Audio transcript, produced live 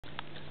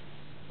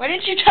Why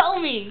didn't you tell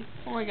me?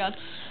 Oh my god.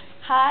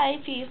 Hi,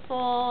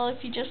 people.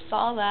 If you just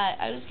saw that,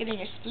 I was getting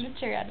a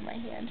splinter out of my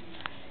hand.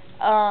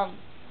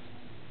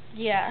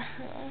 Yeah.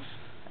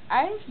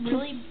 I'm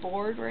really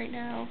bored right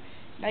now.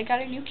 And I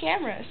got a new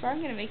camera, so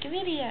I'm gonna make a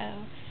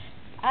video.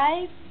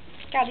 I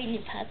got a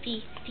new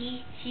puppy.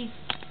 See, she's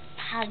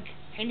Pug.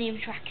 Her name's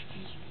Roxy.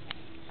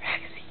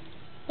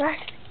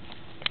 Roxy.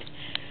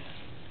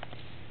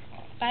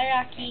 Bye,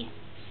 Rocky.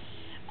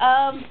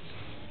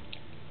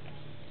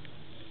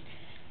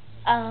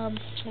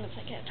 What was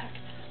I gonna talk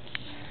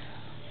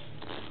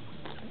about?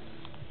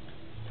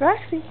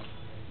 Roxy.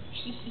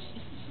 She's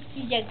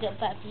a good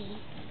puppy.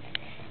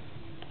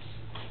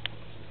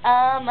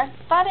 I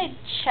thought I'd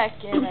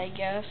check in, I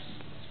guess.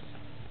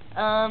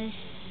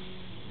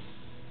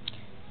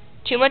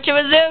 Too much of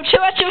a zoom, too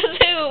much of a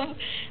zoom!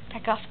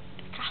 Back off,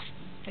 back off.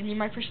 I need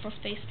my personal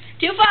space.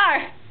 Too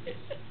far!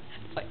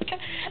 Oh my god.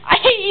 I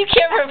hate you,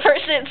 camera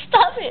person,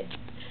 stop it!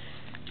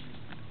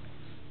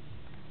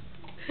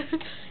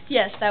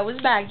 Yes, that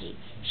was Maggie.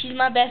 She's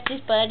my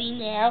bestest buddy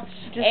now.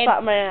 Just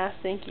slapped my ass,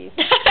 thank you.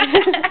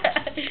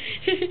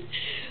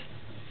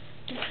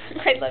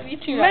 I love you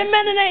too. My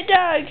Mennonite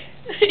dog!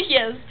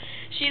 Yes,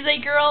 she's a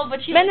girl, but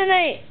she's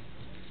Mennonite!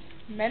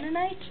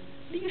 Mennonite?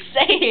 What are you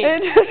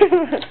saying?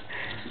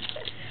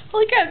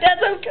 Holy crap,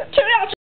 Dad's so good. Turn out!